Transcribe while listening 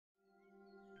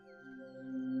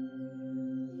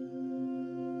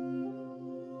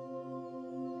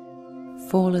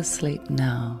Fall asleep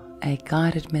now, a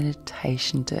guided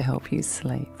meditation to help you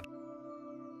sleep.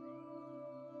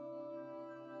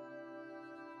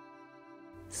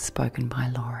 Spoken by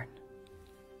Lauren.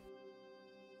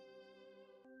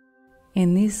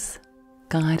 In this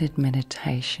guided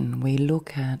meditation, we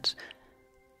look at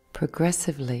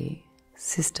progressively,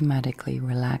 systematically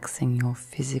relaxing your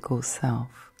physical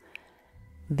self.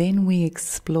 Then we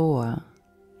explore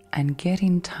and get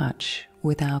in touch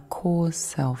with our core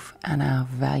self and our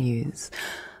values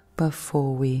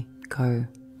before we go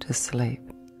to sleep.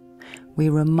 We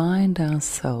remind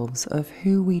ourselves of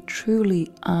who we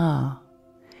truly are,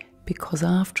 because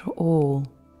after all,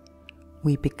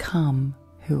 we become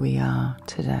who we are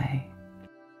today.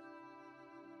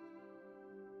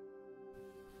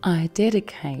 I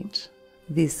dedicate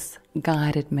this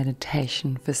guided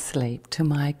meditation for sleep to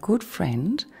my good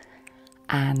friend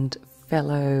and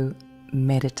fellow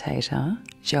meditator,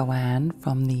 Joanne,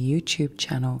 from the YouTube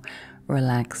channel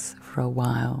Relax for a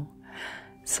While.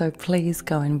 So please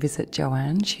go and visit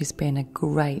Joanne. She's been a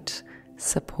great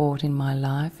support in my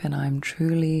life, and I'm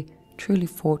truly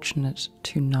fortunate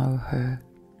to know her.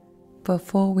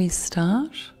 Before we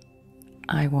start,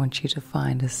 I want you to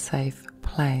find a safe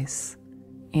place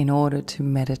in order to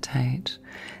meditate.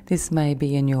 This may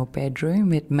be in your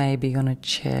bedroom, it may be on a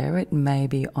chair, it may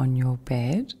be on your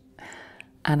bed.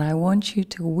 And I want you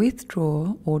to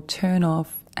withdraw or turn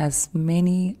off as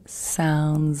many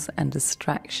sounds and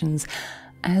distractions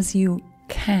as you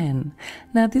can.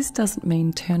 Now, this doesn't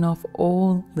mean turn off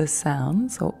all the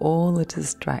sounds or all the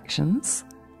distractions.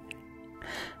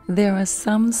 There are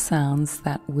some sounds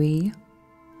that we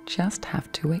just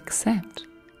have to accept.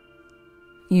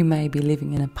 You may be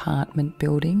living in an apartment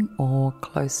building or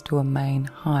close to a main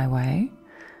highway.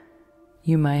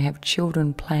 You may have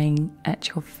children playing at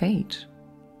your feet.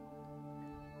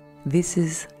 This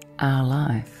is our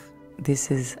life. This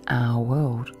is our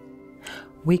world.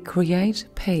 We create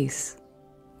peace.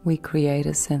 We create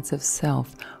a sense of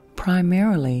self,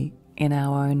 primarily in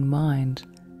our own mind.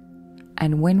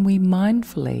 And when we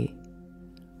mindfully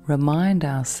remind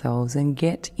ourselves and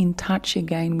get in touch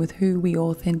again with who we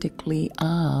authentically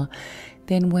are,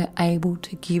 then we're able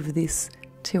to give this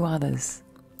to others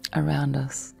around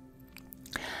us.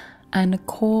 And a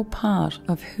core part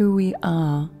of who we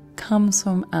are comes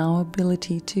from our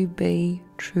ability to be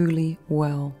truly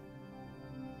well.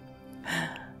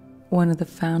 One of the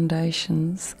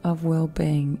foundations of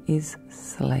well-being is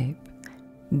sleep.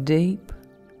 Deep,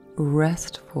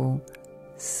 restful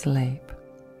sleep.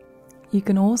 You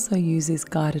can also use this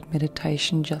guided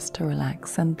meditation just to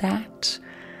relax, and that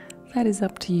is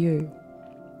up to you.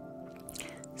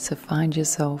 So find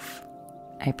yourself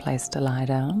a place to lie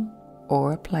down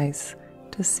or a place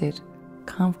to sit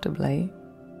comfortably,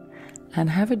 and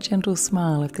have a gentle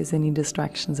smile if there's any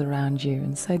distractions around you,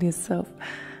 and say to yourself,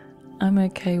 I'm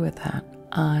okay with that.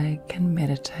 I can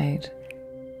meditate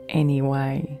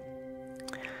anyway.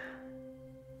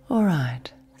 All right,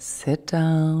 sit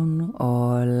down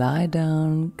or lie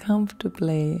down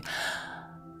comfortably,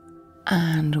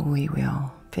 and we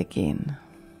will begin.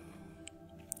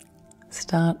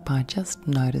 Start by just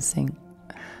noticing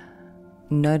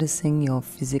your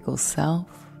physical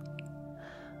self,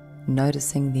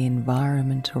 noticing the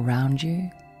environment around you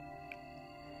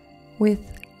with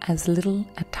as little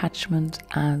attachment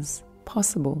as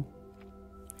possible.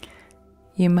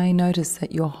 You may notice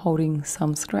that you're holding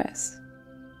some stress.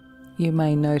 You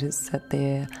may notice that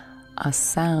there are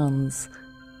sounds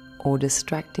or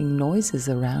distracting noises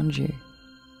around you.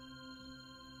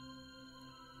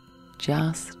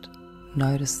 Just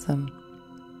notice them,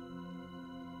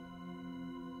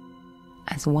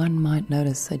 as one might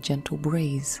notice a gentle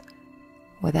breeze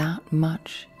without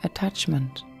much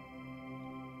attachment.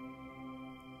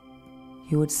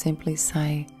 You would simply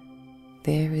say,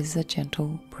 there is a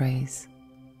gentle breeze.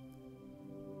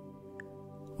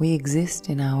 We exist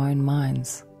in our own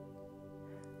minds.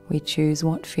 We choose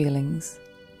what feelings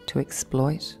to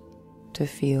exploit, to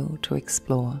feel, to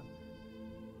explore.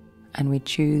 And we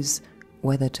choose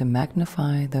whether to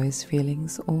magnify those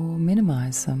feelings or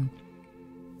minimize them,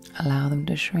 allow them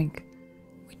to shrink.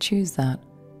 We choose that.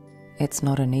 It's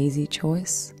not an easy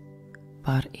choice,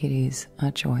 but it is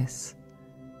a choice.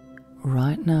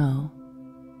 Right now,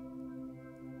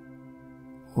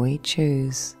 we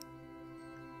choose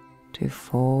to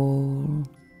fall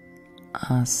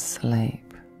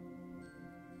asleep.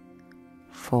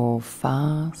 Fall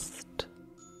fast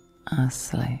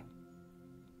asleep.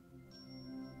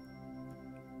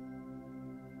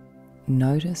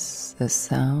 Notice the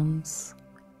sounds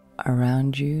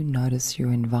around you, notice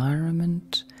your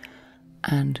environment,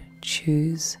 and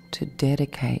choose to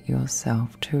dedicate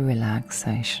yourself to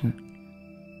relaxation.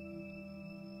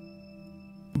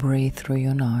 Breathe through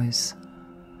your nose.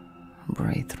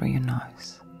 Breathe through your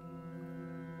nose.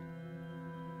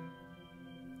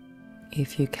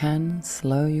 If you can,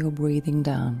 slow your breathing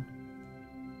down.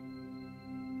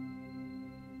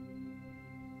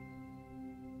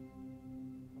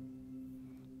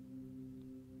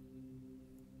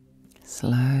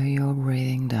 Slow your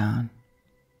breathing down.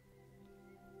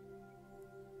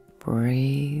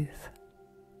 Breathe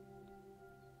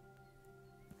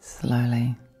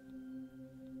slowly.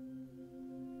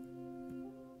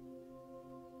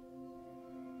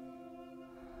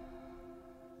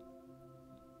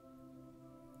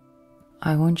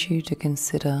 I want you to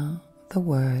consider the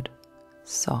word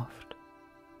soft.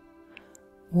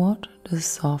 What does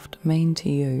soft mean to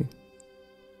you?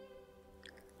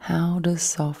 How does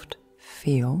soft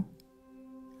feel?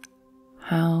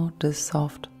 How does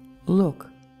soft look?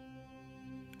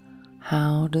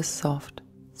 How does soft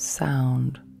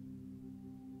sound?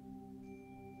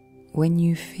 When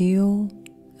you feel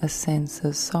a sense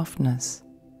of softness,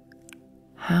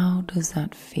 how does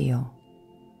that feel?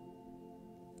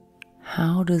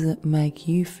 How does it make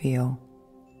you feel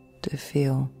to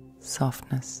feel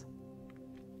softness?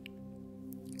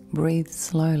 Breathe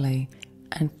slowly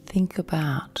and think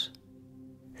about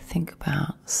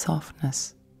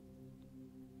softness.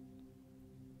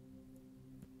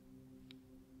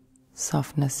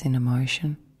 Softness in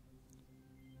emotion.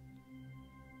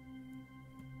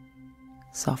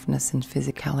 Softness in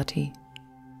physicality.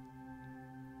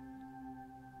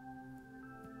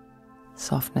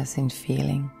 Softness in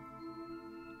feeling.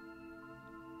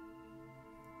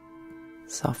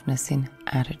 Softness in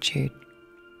attitude.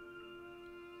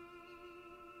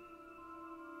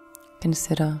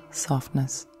 Consider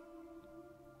softness.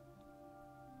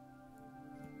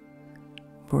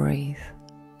 Breathe.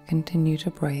 Continue to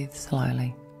breathe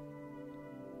slowly.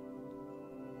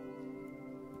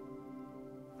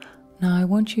 Now I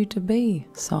want you to be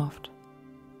soft.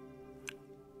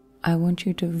 I want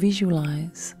you to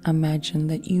visualize, imagine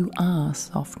that you are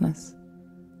softness.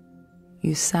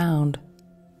 You sound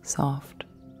soft.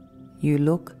 You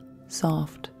look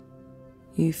soft.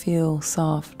 You feel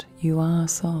soft. You are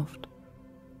soft.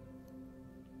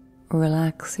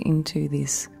 Relax into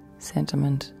this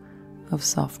sentiment of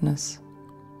softness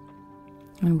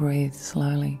and breathe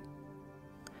slowly.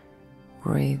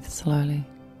 Breathe slowly.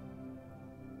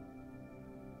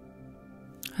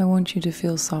 I want you to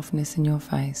feel softness in your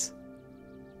face,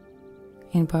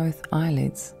 in both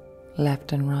eyelids,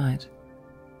 left and right.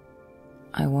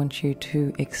 I want you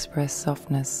to express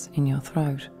softness in your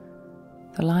throat,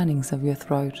 the linings of your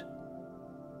throat.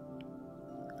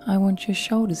 I want your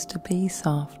shoulders to be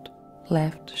soft,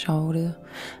 left shoulder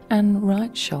and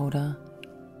right shoulder,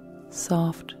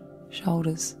 soft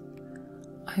shoulders.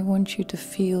 I want you to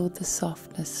feel the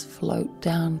softness float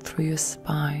down through your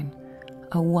spine,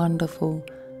 a wonderful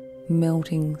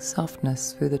melting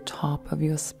softness through the top of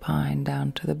your spine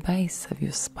down to the base of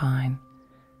your spine.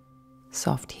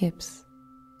 Soft hips,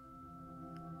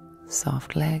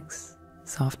 soft legs,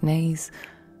 soft knees,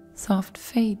 soft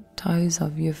feet, toes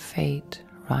of your feet,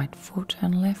 right foot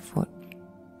and left foot.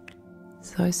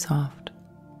 So soft.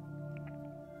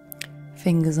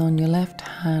 Fingers on your left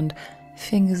hand,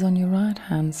 fingers on your right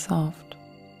hand, soft.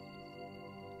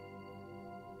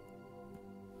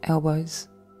 Elbows,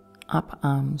 upper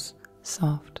arms,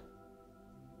 soft.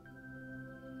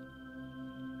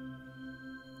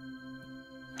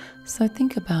 So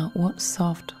think about what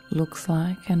soft looks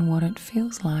like and what it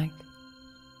feels like.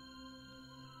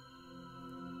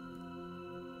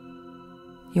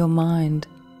 Your mind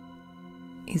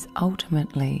is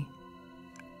ultimately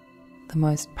the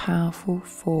most powerful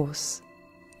force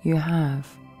you have.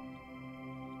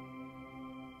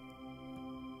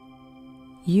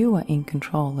 You are in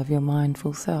control of your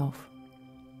mindful self.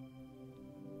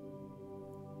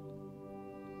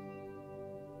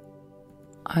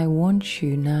 I want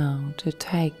you now to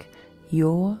take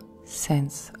your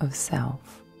sense of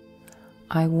self.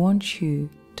 I want you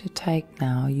to take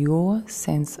now your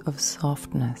sense of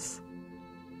softness,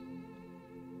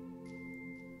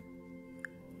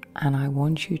 and I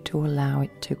want you to allow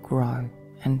it to grow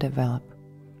and develop.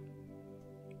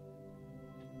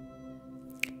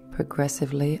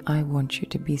 Progressively, I want you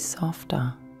to be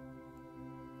softer,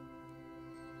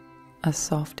 a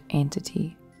soft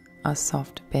entity, a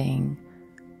soft being.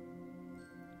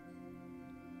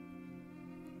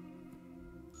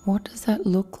 What does that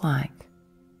look like?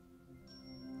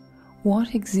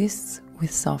 What exists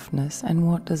with softness and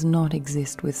what does not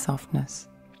exist with softness?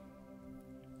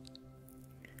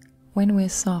 When we're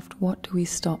soft, what do we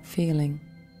stop feeling?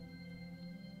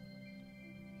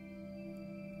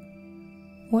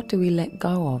 What do we let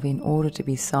go of in order to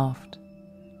be soft?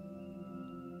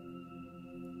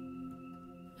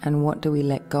 And what do we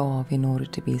let go of in order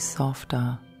to be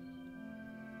softer?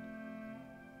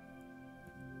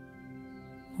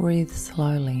 Breathe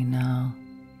slowly now.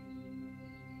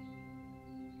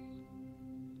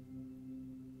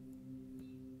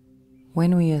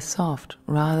 When we are soft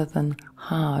rather than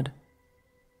hard,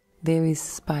 there is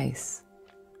space.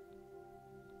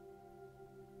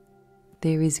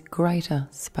 There is greater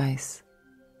space.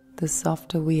 The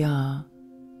softer we are,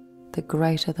 the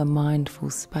greater the mindful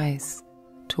space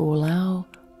to allow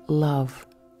love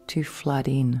to flood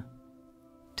in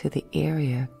to the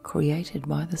area created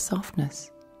by the softness.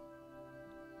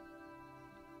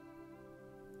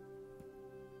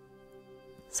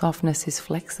 Softness is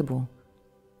flexible.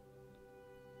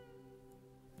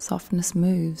 Softness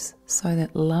moves so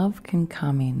that love can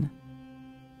come in.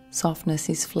 Softness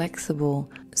is flexible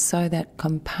so that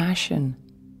compassion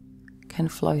can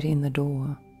float in the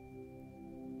door.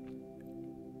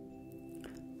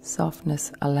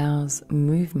 Softness allows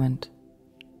movement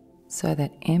so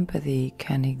that empathy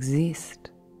can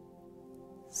exist.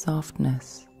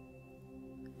 Softness.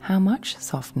 How much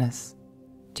softness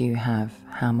do you have?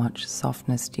 How much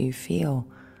softness do you feel?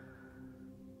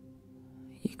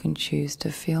 You can choose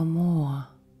to feel more.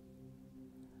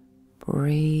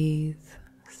 Breathe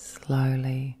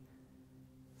slowly.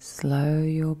 Slow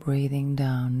your breathing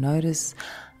down. Notice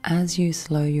as you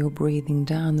slow your breathing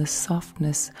down, the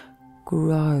softness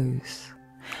grows.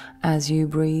 As you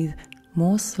breathe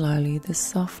more slowly, the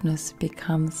softness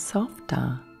becomes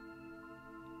softer.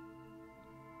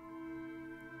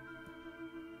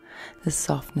 The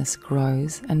softness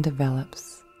grows and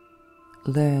develops,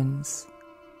 learns,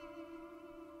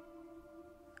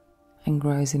 and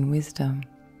grows in wisdom.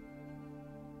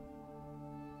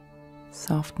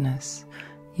 Softness.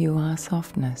 You are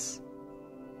softness.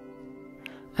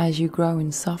 As you grow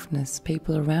in softness,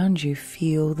 people around you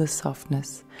feel the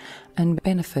softness and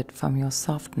benefit from your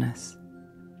softness.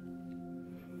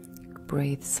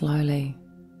 Breathe slowly.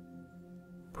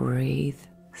 Breathe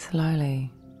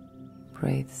slowly.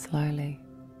 Breathe slowly.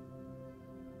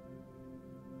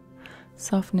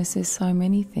 Softness is so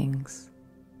many things.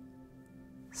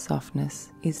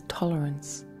 Softness is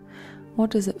tolerance. What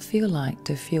does it feel like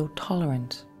to feel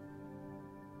tolerant?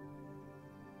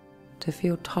 To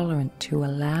feel tolerant, to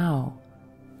allow,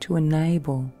 to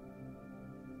enable,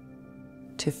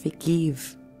 to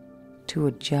forgive, to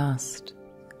adjust,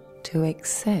 to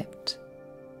accept,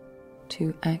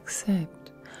 to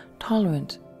accept.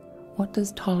 Tolerant. What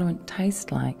does tolerant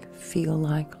taste like, feel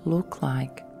like, look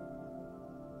like?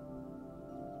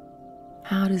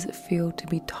 How does it feel to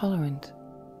be tolerant?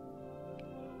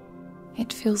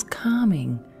 It feels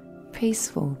calming,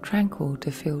 peaceful, tranquil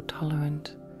to feel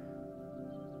tolerant.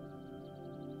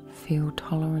 Feel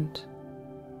tolerant.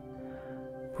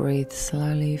 Breathe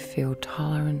slowly, feel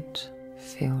tolerant,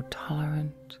 feel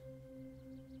tolerant.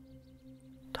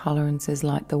 Tolerance is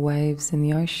like the waves in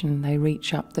the ocean. They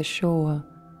reach up the shore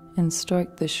and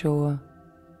stroke the shore.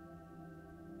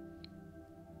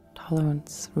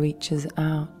 Tolerance reaches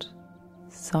out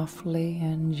softly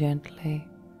and gently.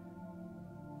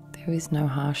 There is no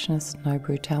harshness, no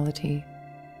brutality,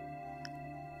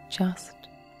 just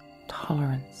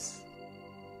tolerance.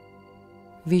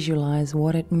 Visualize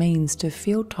what it means to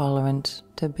feel tolerant,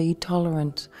 to be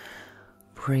tolerant.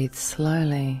 Breathe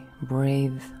slowly,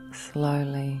 breathe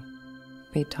slowly,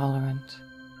 be tolerant.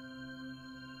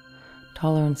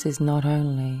 Tolerance is not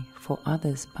only for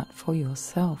others but for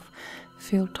yourself.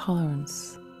 Feel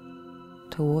tolerance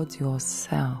towards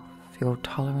yourself. Feel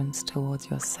tolerance towards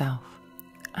yourself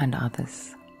and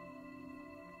others.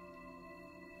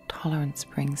 Tolerance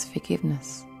brings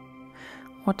forgiveness.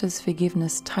 What does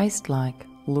forgiveness taste like,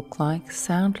 look like,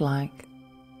 sound like?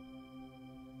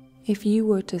 If you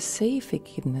were to see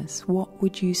forgiveness, what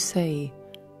would you see?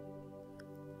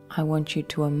 I want you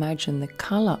to imagine the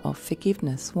colour of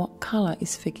forgiveness. What colour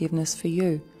is forgiveness for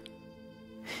you?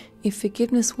 If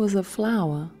forgiveness was a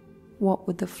flower, what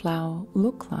would the flower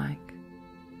look like?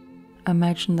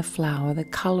 Imagine the flower, the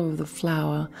colour of the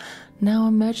flower. Now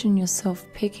imagine yourself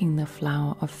picking the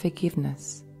flower of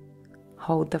forgiveness.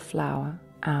 Hold the flower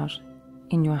out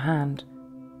in your hand.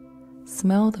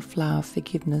 Smell the flower of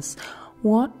forgiveness.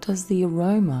 What does the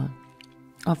aroma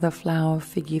of the flower of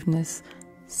forgiveness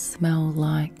smell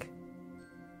like?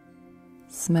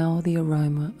 Smell the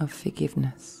aroma of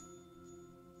forgiveness.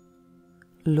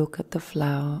 Look at the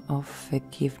flower of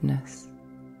forgiveness.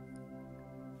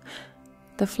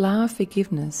 The flower of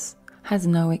forgiveness has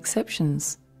no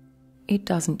exceptions. It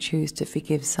doesn't choose to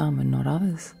forgive some and not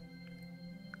others.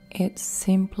 It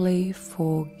simply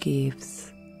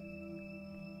forgives.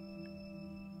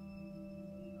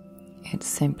 It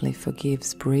simply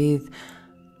forgives. Breathe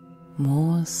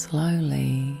more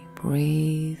slowly.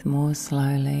 Breathe more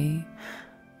slowly.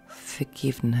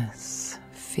 Forgiveness.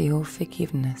 Feel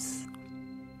forgiveness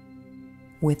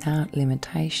without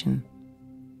limitation.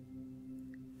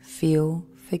 Feel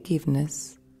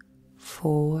forgiveness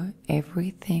for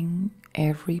everything,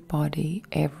 everybody,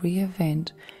 every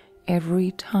event,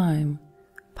 every time,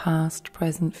 past,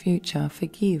 present, future.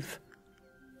 Forgive.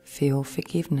 Feel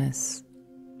forgiveness.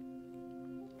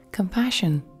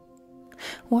 Compassion.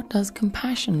 What does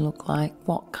compassion look like?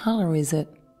 What color is it?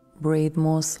 Breathe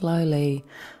more slowly.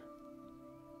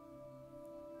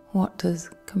 What does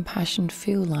compassion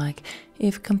feel like?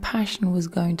 If compassion was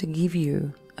going to give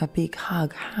you a big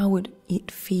hug, how would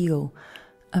it feel?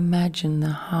 Imagine the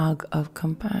hug of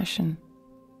compassion.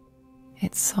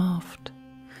 It's soft.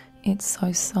 It's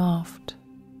so soft.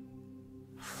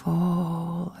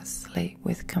 Fall asleep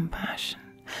with compassion.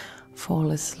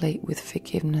 Fall asleep with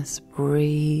forgiveness.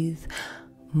 Breathe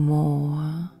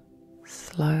more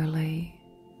slowly.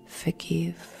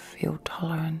 Forgive. Feel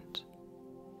tolerant.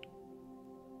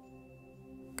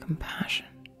 Compassion.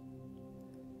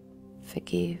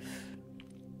 Forgive.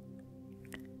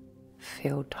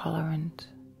 Feel tolerant.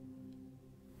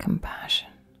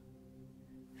 Compassion.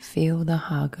 Feel the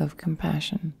hug of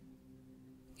compassion.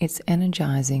 It's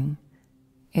energizing.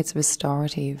 It's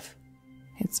restorative.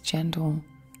 It's gentle.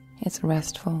 It's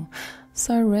restful.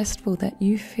 So restful that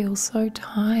you feel so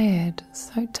tired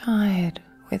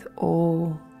with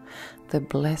all the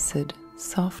blessed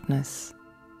softness.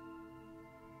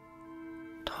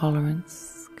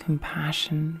 Tolerance,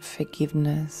 compassion,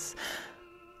 forgiveness,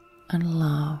 and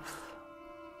love.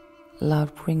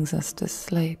 Love brings us to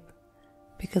sleep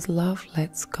because love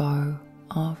lets go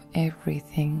of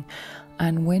everything.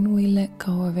 And when we let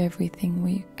go of everything,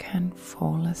 we can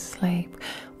fall asleep.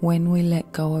 When we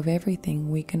let go of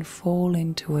everything, we can fall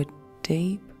into a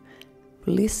deep,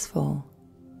 blissful,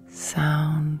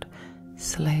 sound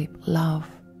sleep. Love.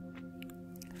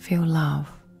 Feel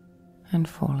love and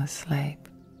fall asleep.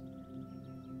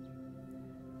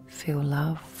 Feel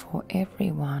love for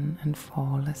everyone and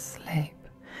fall asleep.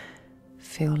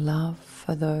 Feel love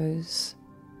for those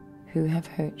who have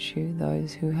hurt you,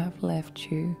 those who have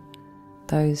left you,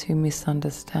 those who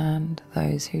misunderstand,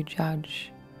 those who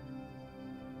judge.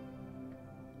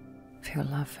 Feel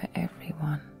love for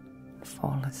everyone.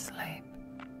 Fall asleep.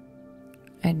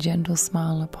 A gentle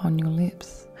smile upon your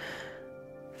lips.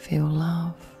 Feel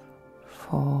love.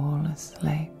 Fall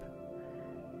asleep.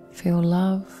 Feel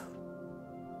love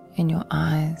in your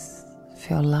eyes.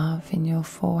 Feel love in your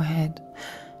forehead.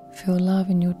 Feel love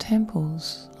in your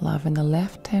temples. Love in the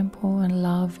left temple and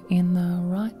love in the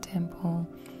right temple.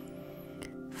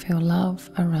 Feel love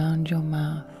around your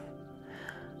mouth.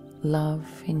 Love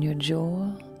in your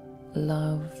jaw.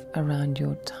 Love around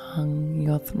your tongue,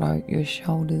 your throat, your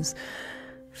shoulders.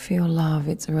 Feel love.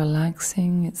 It's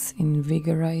relaxing, it's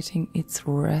invigorating, it's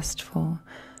restful.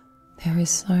 There is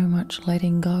so much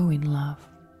letting go in love.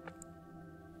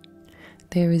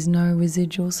 There is no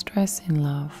residual stress in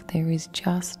love. There is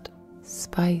just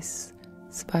space.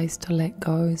 Space to let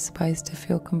go, space to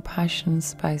feel compassion,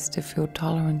 space to feel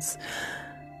tolerance.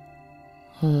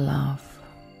 Love.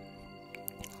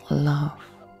 Love.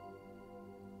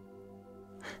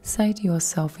 Say to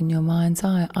yourself in your mind's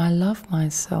eye, I love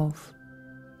myself.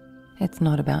 It's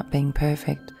not about being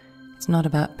perfect. It's not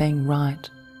about being right.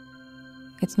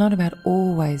 It's not about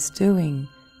always doing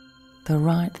the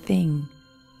right thing.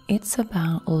 It's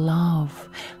about love,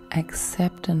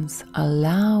 acceptance,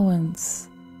 allowance,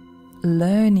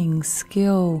 learning,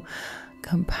 skill,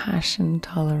 compassion,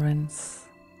 tolerance.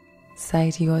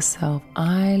 Say to yourself,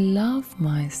 I love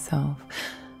myself.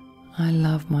 I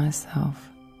love myself.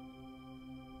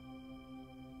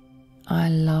 I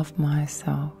love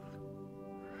myself.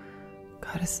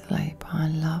 Go to sleep. I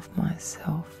love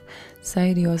myself.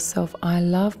 Say to yourself, I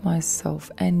love myself,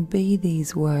 and be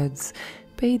these words.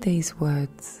 Be these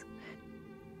words.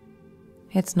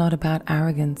 It's not about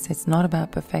arrogance. It's not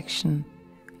about perfection.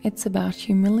 It's about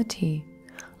humility.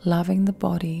 Loving the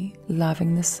body,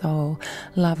 loving the soul,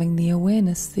 loving the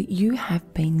awareness that you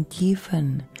have been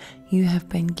given. You have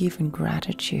been given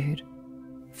gratitude.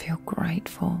 Feel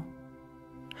grateful.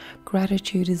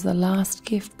 Gratitude is the last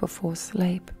gift before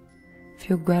sleep.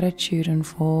 Feel gratitude and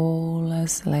fall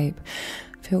asleep.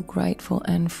 Feel grateful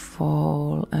and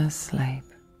fall asleep.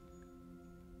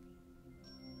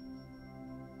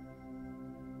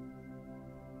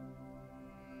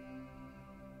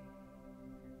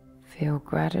 Feel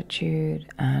gratitude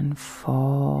and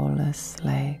fall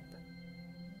asleep.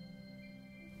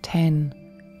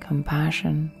 10.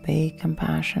 Compassion, be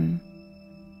compassion.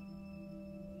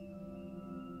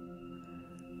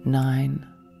 9.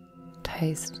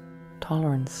 Taste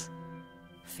tolerance,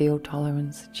 feel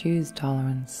tolerance, choose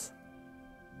tolerance.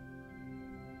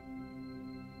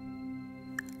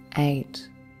 8.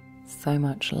 So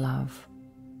much love,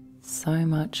 so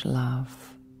much love.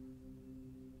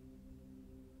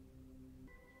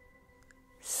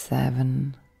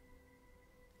 7.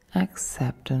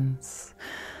 Acceptance,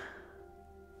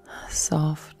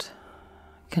 soft,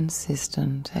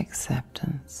 consistent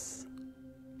acceptance.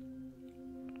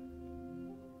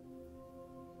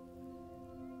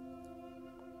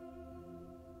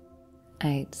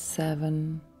 8,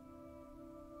 7.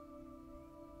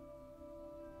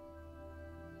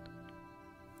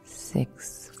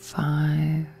 6,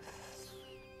 5.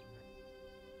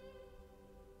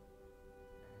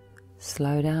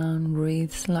 Slow down,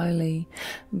 breathe slowly,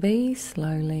 be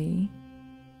slowly.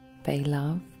 Be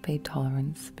love, be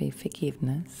tolerance, be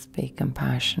forgiveness, be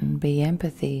compassion, be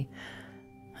empathy,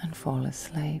 and fall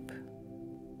asleep.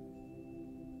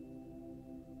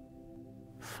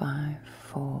 5,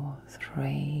 4,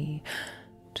 3,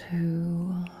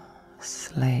 2,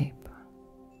 sleep.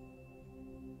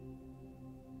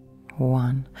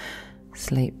 1.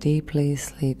 Sleep deeply,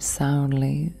 sleep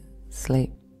soundly,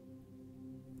 sleep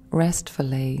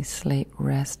restfully, sleep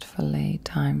restfully.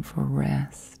 Time for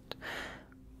rest.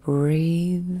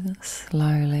 Breathe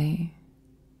slowly.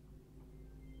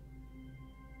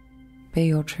 Be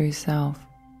your true self.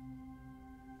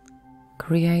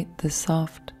 Create the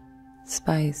soft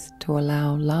space to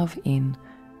allow love in.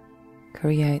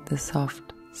 Create the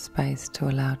soft space to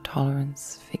allow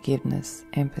tolerance, forgiveness,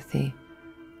 empathy.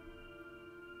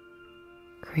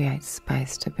 Create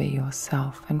space to be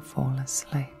yourself and fall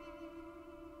asleep.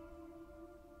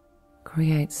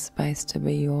 Create space to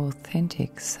be your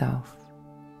authentic self,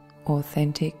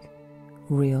 authentic,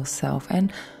 real self,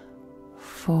 and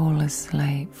fall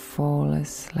asleep, fall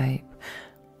asleep,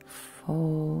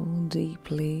 fall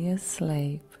deeply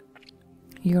asleep.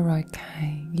 You're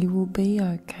okay. You will be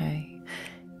okay.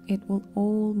 It will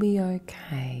all be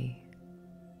okay.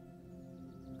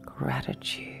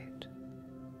 Gratitude.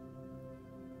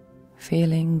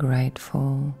 Feeling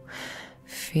grateful,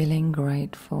 feeling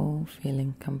grateful,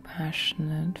 feeling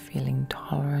compassionate, feeling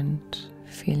tolerant,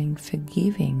 feeling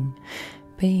forgiving,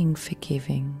 being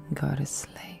forgiving. Go to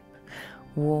sleep.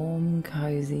 Warm,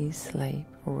 cozy sleep,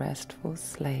 restful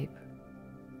sleep,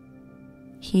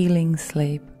 healing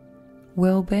sleep,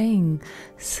 well-being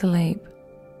sleep,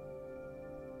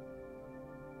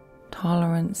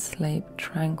 tolerant sleep,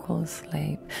 tranquil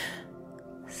sleep,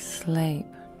 sleep,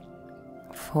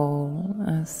 fall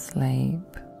asleep,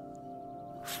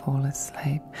 fall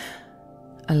asleep.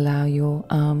 Allow your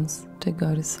arms to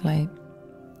go to sleep,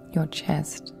 your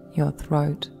chest, your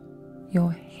throat,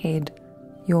 your head,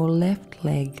 your left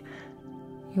leg,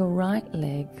 your right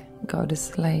leg, go to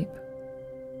sleep.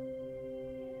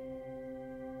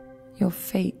 Your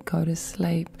feet go to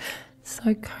sleep.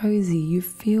 So cozy, you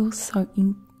feel so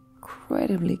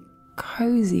incredibly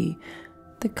cozy.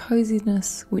 The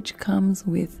coziness which comes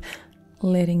with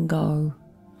letting go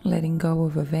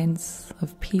of events,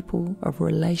 of people, of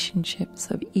relationships,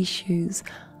 of issues,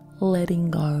 letting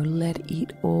go, let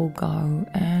it all go,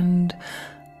 and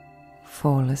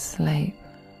fall asleep,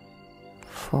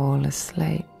 fall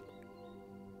asleep.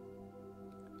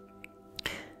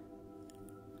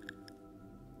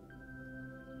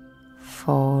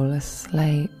 Fall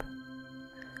asleep.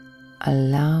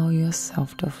 Allow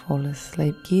yourself to fall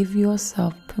asleep. Give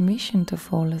yourself permission to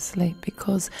fall asleep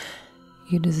because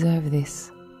you deserve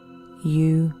this.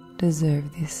 You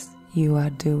deserve this. You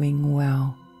are doing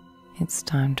well. It's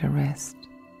time to rest.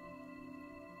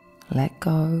 Let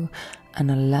go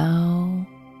and allow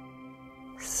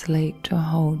sleep to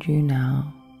hold you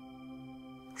now.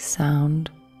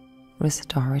 Sound,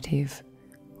 restorative,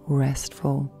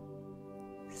 restful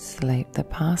sleep. The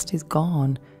past is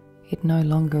gone. It no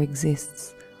longer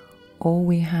exists. All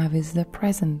we have is the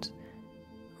present.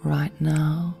 Right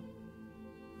now,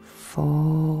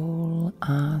 fall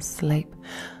asleep.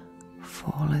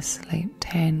 Fall asleep.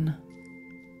 10,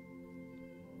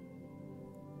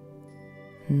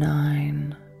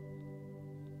 9,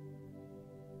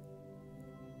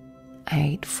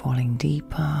 8, falling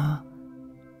deeper.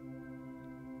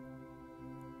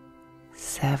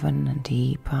 7,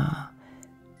 deeper.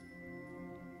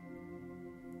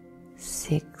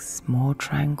 6, more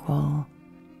tranquil.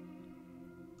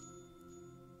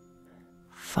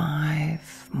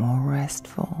 5, more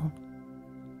restful.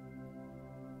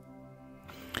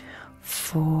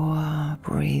 4,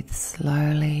 breathe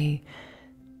slowly.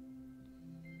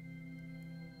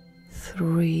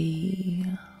 3,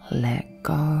 let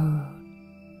go.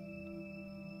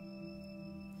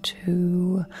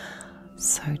 2,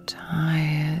 so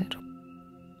tired.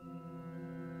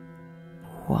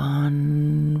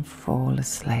 1, fall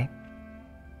asleep.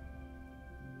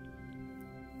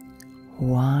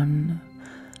 1,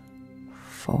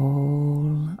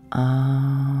 fall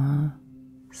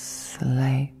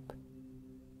asleep.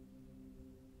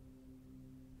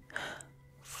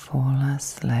 Fall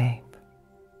asleep.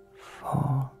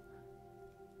 Fall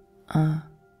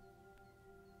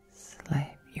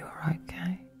asleep. You're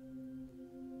okay.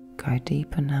 Go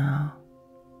deeper now.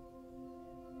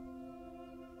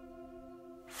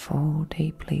 Fall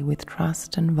deeply with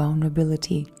trust and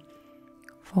vulnerability.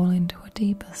 Fall into a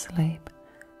deeper sleep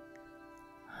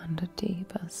and a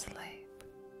deeper sleep.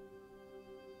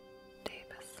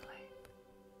 Deeper sleep.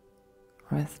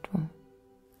 Restful,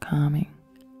 calming,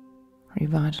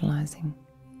 revitalizing,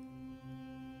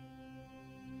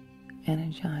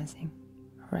 energizing,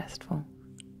 restful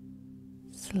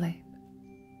sleep.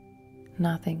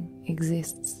 Nothing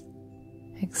exists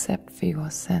except for your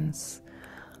sense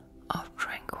of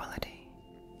tranquility.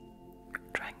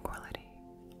 Tranquility.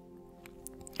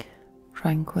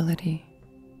 Tranquility.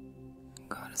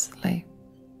 Go to sleep,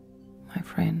 my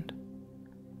friend.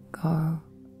 Go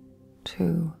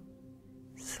to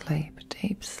sleep,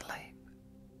 deep sleep.